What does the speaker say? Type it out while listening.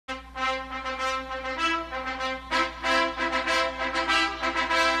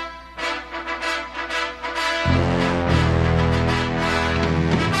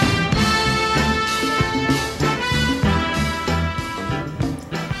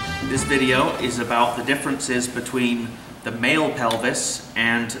This video is about the differences between the male pelvis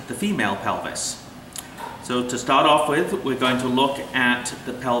and the female pelvis. So to start off with, we're going to look at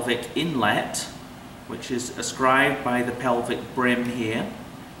the pelvic inlet, which is ascribed by the pelvic brim here,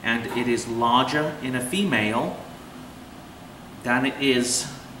 and it is larger in a female than it is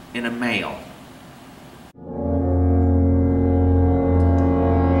in a male.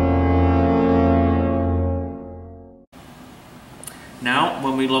 Now,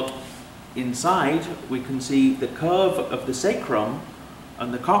 when we look inside, we can see the curve of the sacrum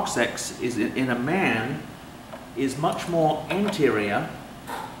and the coccyx is in a man is much more anterior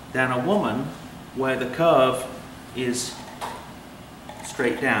than a woman, where the curve is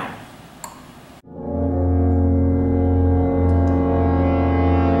straight down.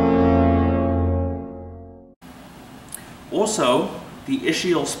 Also, the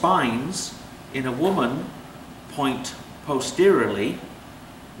ischial spines in a woman point posteriorly,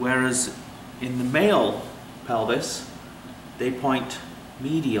 whereas in the male pelvis, they point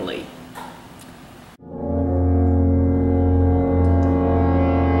medially.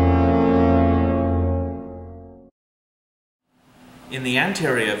 In the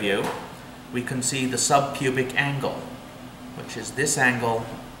anterior view, we can see the subpubic angle, which is this angle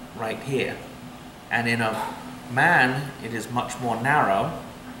right here. And in a man, it is much more narrow.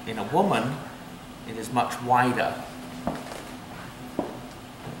 In a woman, it is much wider.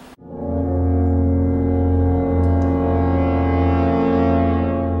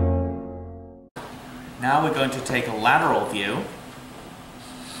 Now we're going to take a lateral view.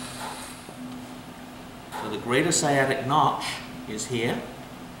 So the greater sciatic notch is here,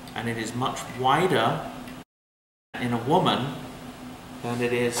 and it is much wider in a woman than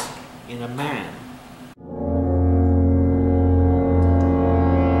it is in a man.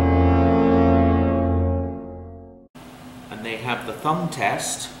 And they have the thumb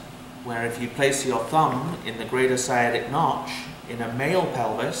test, where if you place your thumb in the greater sciatic notch, in a male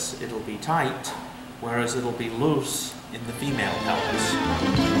pelvis it'll be tight, whereas it'll be loose in the female pelvis.